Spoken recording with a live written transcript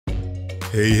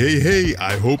Hey,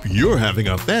 I hope you're having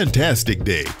a fantastic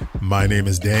day. My name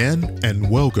is Dan, and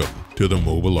welcome to the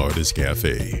Mobile Artist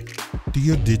Cafe. Do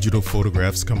your digital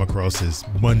photographs come across as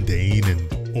mundane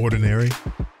and ordinary?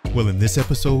 Well, in this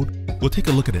episode, we'll take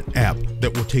a look at an app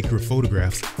that will take your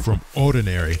photographs from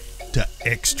ordinary to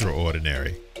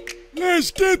extraordinary.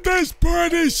 Let's get this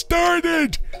party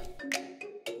started!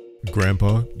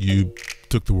 Grandpa, you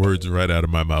took the words right out of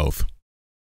my mouth.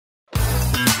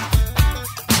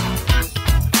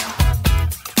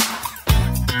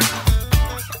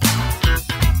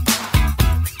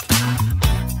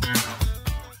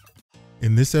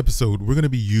 In this episode, we're going to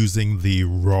be using the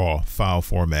RAW file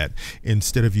format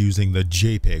instead of using the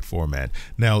JPEG format.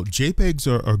 Now, JPEGs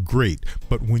are great,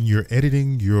 but when you're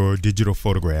editing your digital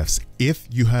photographs, if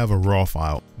you have a RAW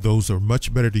file, those are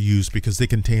much better to use because they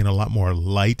contain a lot more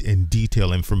light and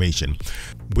detail information.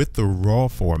 With the RAW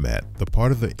format, the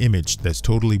part of the image that's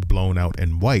totally blown out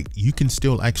and white, you can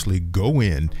still actually go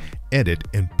in, edit,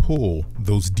 and pull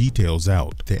those details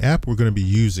out. The app we're going to be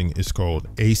using is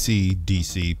called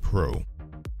ACDSee Pro.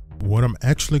 What I'm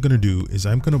actually going to do is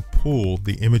I'm going to pull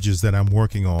the images that I'm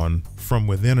working on from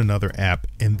within another app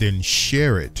and then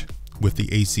share it with the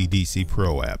ACDSee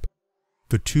Pro app.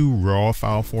 The two RAW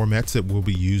file formats that we'll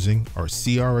be using are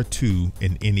CR2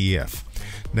 and NEF.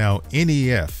 Now,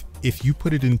 NEF, if you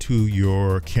put it into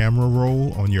your camera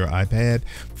roll on your iPad,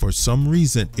 for some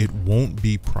reason it won't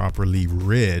be properly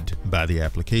read by the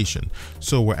application.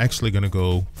 So we're actually going to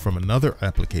go from another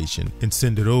application and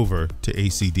send it over to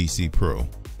ACDSee Pro.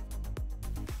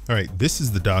 All right, this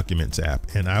is the Documents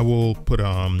app, and I will put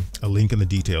a link in the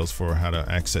details for how to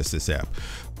access this app.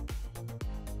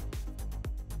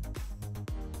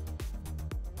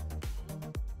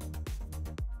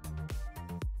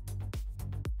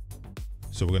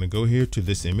 So we're going to go here to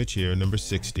this image here, number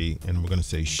 60, and we're going to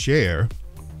say share.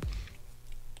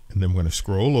 And then we're going to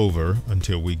scroll over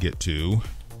until we get to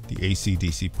the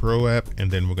ACDSee Pro app, and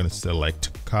then we're going to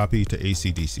select copy to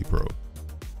ACDSee Pro.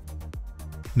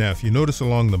 Now, if you notice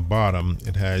along the bottom,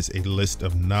 it has a list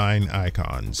of 9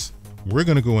 icons. We're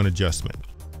going to go in adjustment.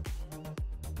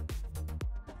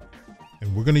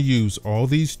 And we're going to use all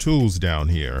these tools down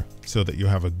here so that you'll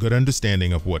have a good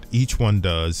understanding of what each one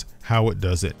does, how it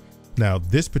does it. Now,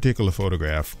 this particular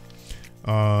photograph,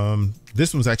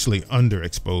 this one's actually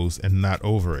underexposed and not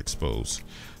overexposed.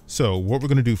 So what we're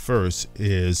going to do first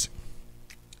is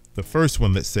the first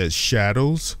one that says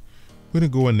shadows. We're going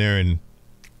to go in there and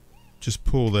just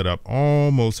pull that up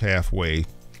almost halfway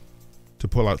to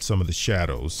pull out some of the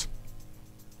shadows.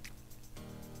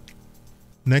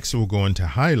 Next, we'll go into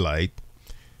highlight,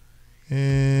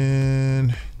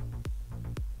 and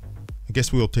I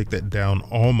guess we'll take that down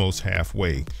almost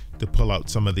halfway to pull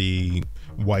out some of the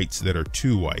whites that are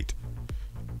too white.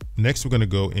 Next, we're going to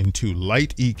go into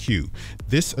light EQ.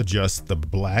 This adjusts the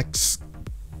blacks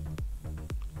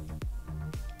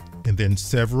and then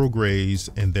several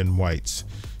grays and then whites.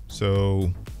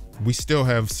 So we still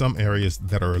have some areas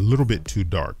that are a little bit too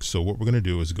dark. So what we're going to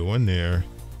do is go in there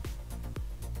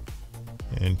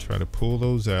and try to pull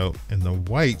those out. And the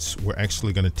whites we're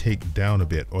actually going to take down a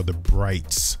bit, or the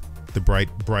brights, the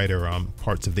brighter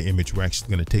parts of the image, we're actually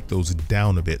going to take those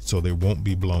down a bit so they won't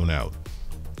be blown out.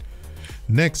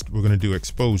 Next, we're going to do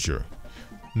exposure.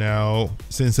 Now,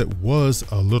 since it was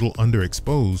a little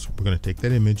underexposed, we're going to take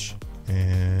that image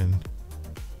and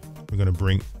we're going to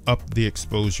bring up the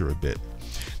exposure a bit.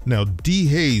 Now,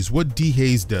 dehaze, what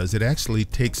dehaze does, it actually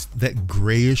takes that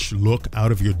grayish look out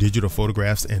of your digital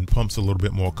photographs and pumps a little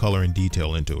bit more color and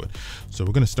detail into it. So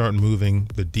we're going to start moving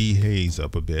the dehaze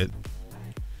up a bit.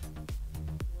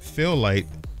 Fill light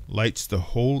lights the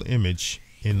whole image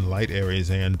in light areas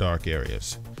and dark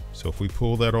areas. So if we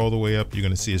pull that all the way up, you're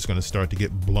going to see it's going to start to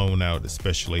get blown out,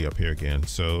 especially up here again.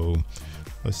 So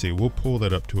let's see, we'll pull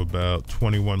that up to about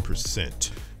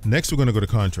 21%. Next, we're going to go to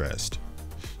contrast.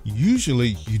 Usually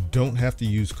you don't have to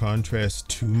use contrast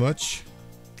too much,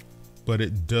 but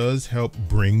it does help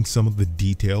bring some of the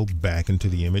detail back into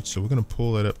the image. So we're going to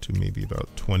pull that up to maybe about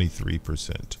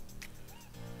 23%.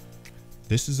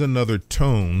 This is another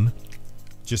tone,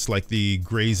 just like the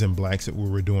grays and blacks that we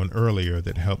were doing earlier,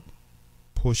 that help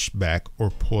push back or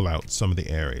pull out some of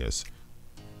the areas.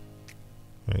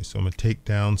 All right, so I'm going to take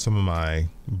down some of my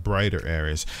brighter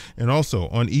areas. And also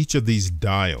on each of these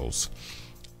dials,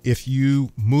 if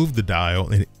you move the dial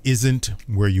and it isn't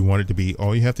where you want it to be,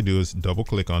 all you have to do is double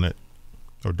click on it,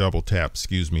 or double tap,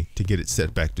 excuse me, to get it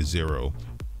set back to 0.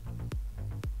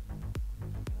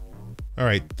 All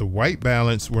right, the white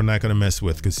balance we're not going to mess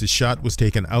with because the shot was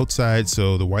taken outside,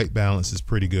 so the white balance is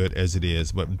pretty good as it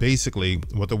is. But basically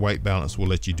what the white balance will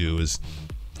let you do is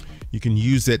you can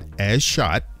use it as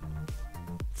shot,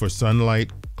 for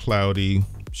sunlight, cloudy,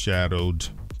 shadowed,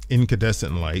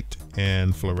 incandescent light,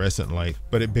 and fluorescent light,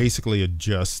 but it basically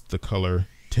adjusts the color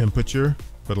temperature.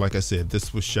 But like I said,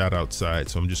 this was shot outside,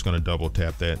 so I'm just going to double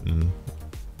tap that and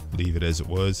leave it as it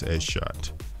was, as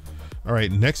shot. All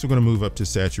right, next we're going to move up to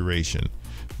saturation.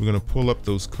 We're going to pull up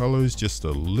those colors just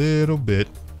a little bit.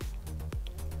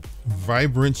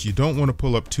 Vibrance, you don't want to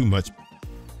pull up too much.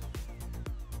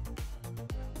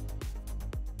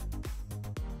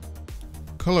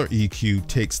 Color EQ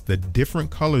takes the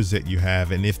different colors that you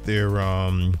have, and if they're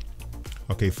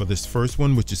okay, for this first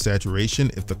one, which is saturation,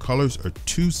 if the colors are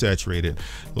too saturated,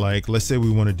 like let's say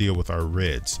we want to deal with our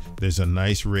reds, there's a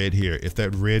nice red here. If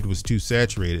that red was too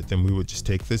saturated, then we would just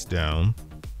take this down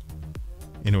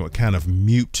and it would kind of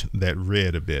mute that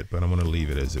red a bit, but I'm going to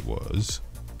leave it as it was.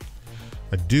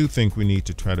 I do think we need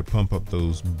to try to pump up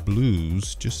those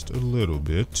blues just a little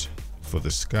bit for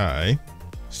the sky.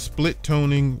 Split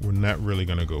toning, we're not really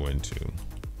going to go into.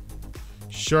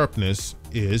 Sharpness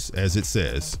is, as it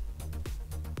says,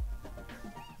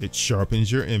 it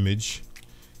sharpens your image.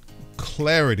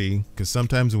 Clarity, because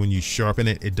sometimes when you sharpen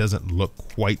it, it doesn't look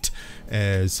quite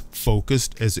as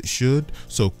focused as it should.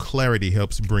 So clarity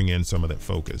helps bring in some of that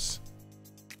focus.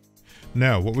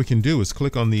 Now, what we can do is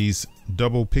click on these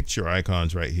double picture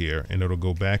icons right here, and it'll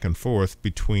go back and forth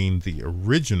between the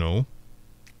original.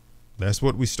 That's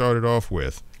what we started off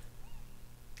with.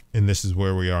 And this is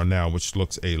where we are now, which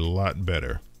looks a lot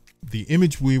better. The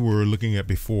image we were looking at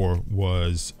before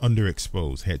was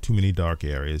underexposed, had too many dark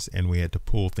areas, and we had to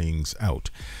pull things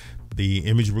out. The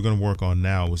image we're going to work on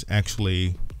now was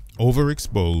actually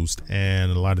overexposed,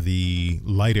 and a lot of the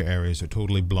lighter areas are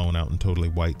totally blown out and totally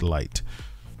white light.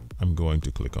 I'm going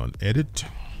to click on Edit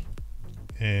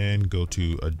and go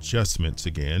to Adjustments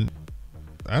again.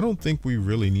 I don't think we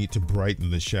really need to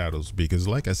brighten the shadows because,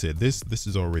 like I said, this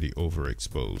is already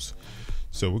overexposed.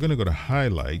 So we're going to go to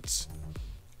Highlights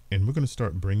and we're going to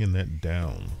start bringing that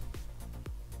down.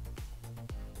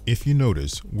 If you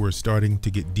notice, we're starting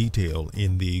to get detail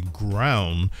in the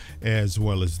ground as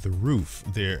well as the roof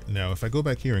there. Now, if I go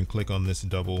back here and click on this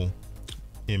double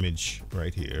image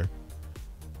right here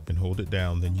and hold it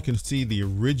down, then you can see the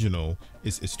original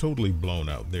is totally blown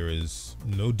out. There is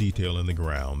no detail in the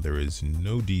ground. There is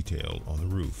no detail on the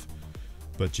roof,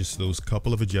 but just those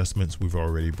couple of adjustments, we've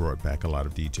already brought back a lot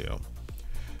of detail.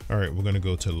 All right, we're going to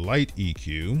go to light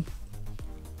EQ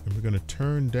and we're going to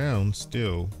turn down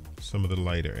still some of the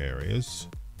lighter areas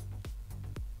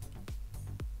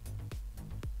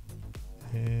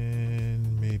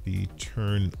and maybe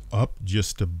turn up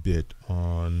just a bit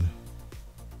on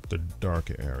the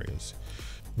darker areas.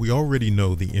 We already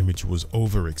know the image was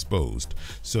overexposed,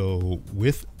 so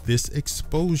with this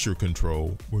exposure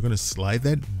control, we're going to slide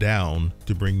that down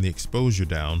to bring the exposure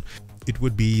down. It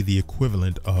would be the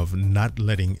equivalent of not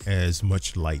letting as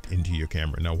much light into your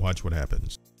camera. Now watch what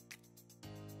happens.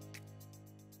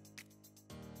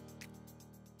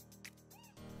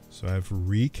 So I've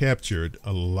recaptured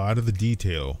a lot of the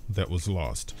detail that was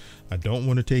lost. I don't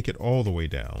want to take it all the way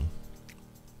down,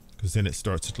 because then it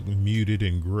starts to look muted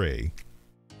and gray.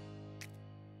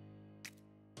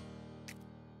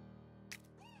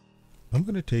 I'm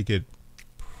going to take it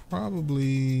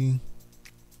probably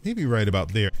maybe right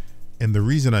about there. And the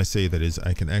reason I say that is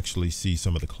I can actually see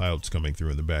some of the clouds coming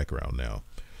through in the background now.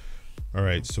 All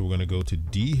right, so we're going to go to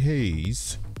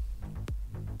dehaze,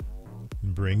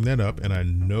 bring that up. And I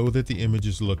know that the image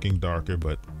is looking darker,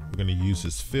 but we're going to use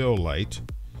this fill light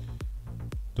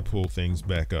to pull things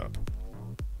back up.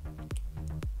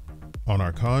 On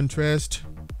our contrast,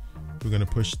 we're going to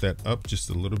push that up just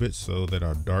a little bit so that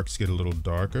our darks get a little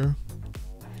darker.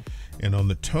 And on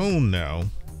the tone now,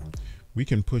 we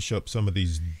can push up some of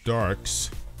these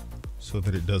darks so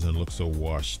that it doesn't look so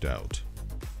washed out.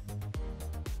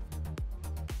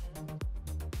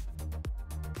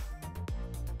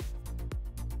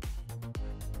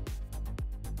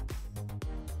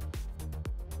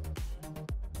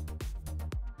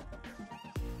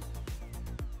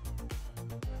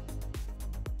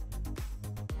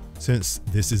 Since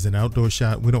this is an outdoor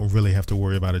shot, we don't really have to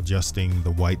worry about adjusting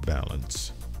the white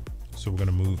balance. So we're going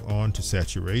to move on to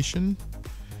saturation,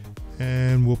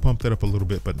 and we'll pump that up a little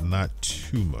bit, but not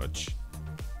too much.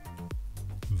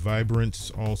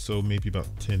 Vibrance also maybe about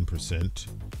 10%.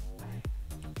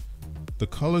 The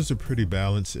colors are pretty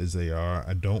balanced as they are.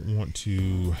 I don't want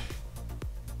to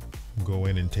go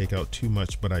in and take out too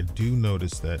much, but I do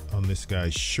notice that on this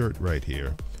guy's shirt right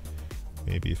here,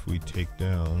 maybe if we take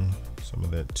down some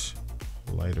of that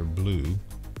lighter blue,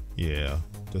 yeah,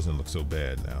 doesn't look so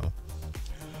bad now.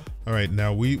 All right,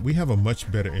 now we have a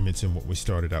much better image than what we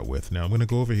started out with. Now I'm going to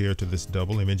go over here to this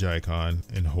double image icon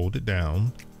and hold it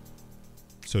down.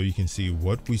 so you can see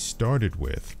what we started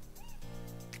with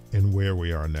and where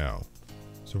we are now.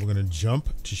 So we're going to jump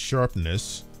to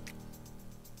sharpness,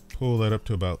 pull that up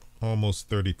to about almost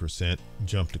 30%,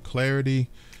 jump to clarity,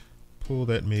 pull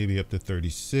that maybe up to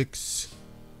 36,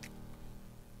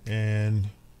 and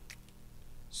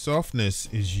softness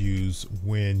is used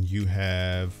when you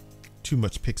have too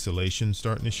much pixelation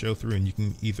starting to show through, and you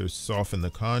can either soften the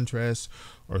contrast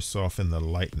or soften the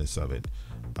lightness of it.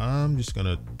 I'm just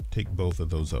gonna take both of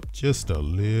those up just a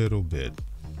little bit.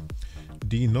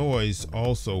 Denoise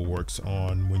also works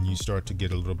on when you start to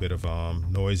get a little bit of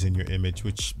noise in your image,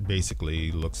 which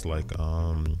basically looks like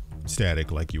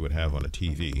static, like you would have on a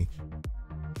TV.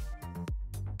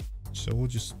 So we'll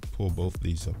just pull both of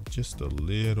these up just a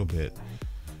little bit.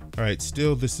 All right,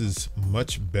 still this is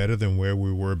much better than where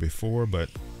we were before, but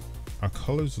our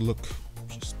colors look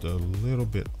just a little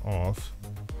bit off.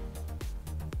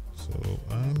 So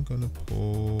I'm gonna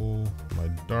pull my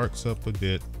darks up a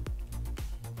bit.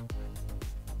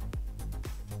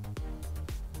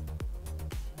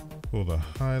 Pull the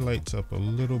highlights up a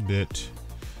little bit.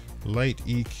 Light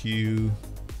EQ.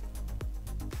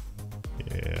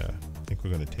 Yeah, I think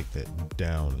we're gonna take that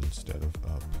down instead of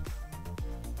up.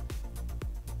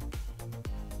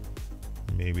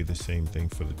 Maybe the same thing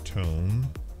for the tone.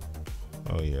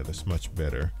 Oh yeah, that's much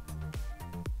better.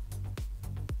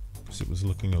 Because it was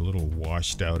looking a little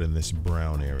washed out in this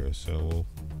brown area. So we'll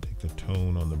take the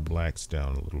tone on the blacks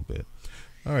down a little bit.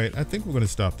 All right, I think we're going to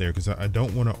stop there because I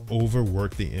don't want to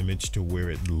overwork the image to where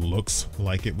it looks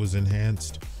like it was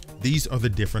enhanced. These are the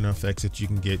different effects that you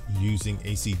can get using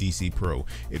ACDSee Pro.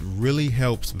 It really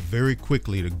helps very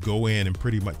quickly to go in and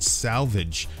pretty much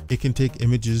salvage. It can take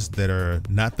images that are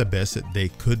not the best that they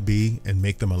could be and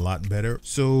make them a lot better.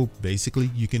 So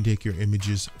basically you can take your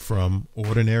images from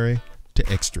ordinary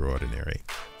to extraordinary.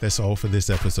 That's all for this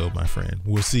episode, my friend.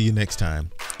 We'll see you next time.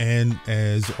 And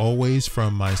as always,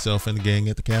 from myself and the gang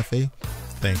at the cafe,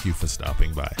 thank you for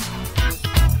stopping by.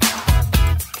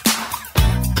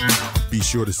 Be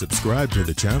sure to subscribe to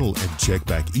the channel and check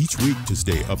back each week to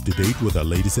stay up to date with our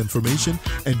latest information.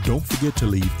 And don't forget to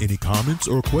leave any comments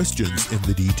or questions in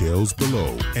the details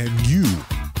below. And you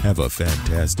have a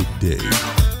fantastic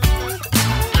day.